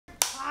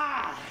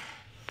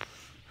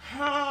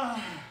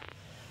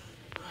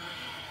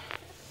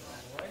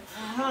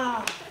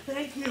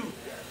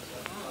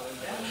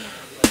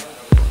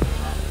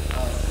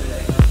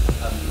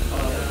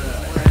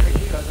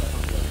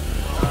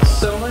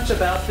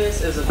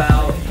toughest is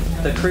about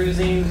the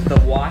cruising, the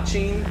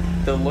watching,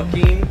 the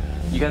looking.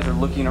 You guys are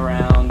looking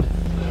around.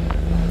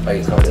 Are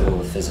you comfortable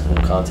with physical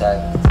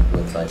contact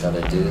with like other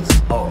dudes?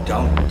 Oh,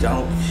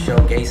 don't show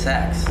gay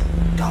sex.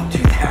 Don't do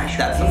that.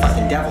 That's the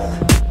fucking devil.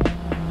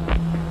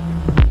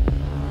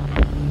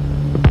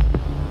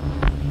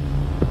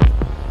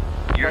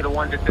 You're the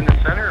one that's in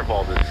the center of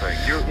all this thing.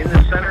 You're in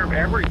the center of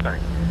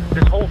everything.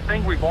 This whole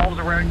thing revolves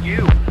around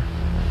you.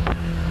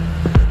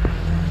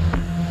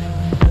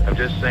 I'm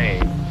just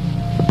saying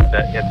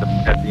that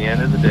at the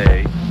end of the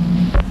day,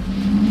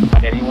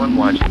 anyone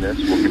watching this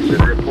will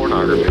consider it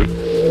pornography,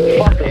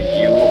 and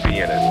you will be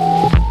in it.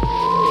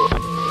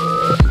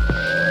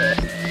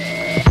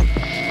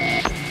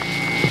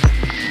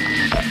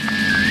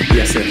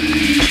 Yes, sir.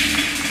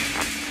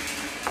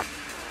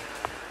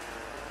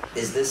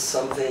 Is this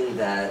something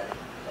that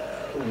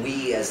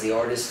we, as the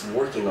artists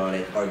working on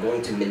it, are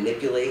going to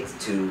manipulate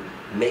to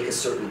make a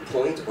certain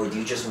point, or do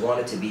you just want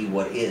it to be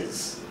what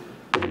is?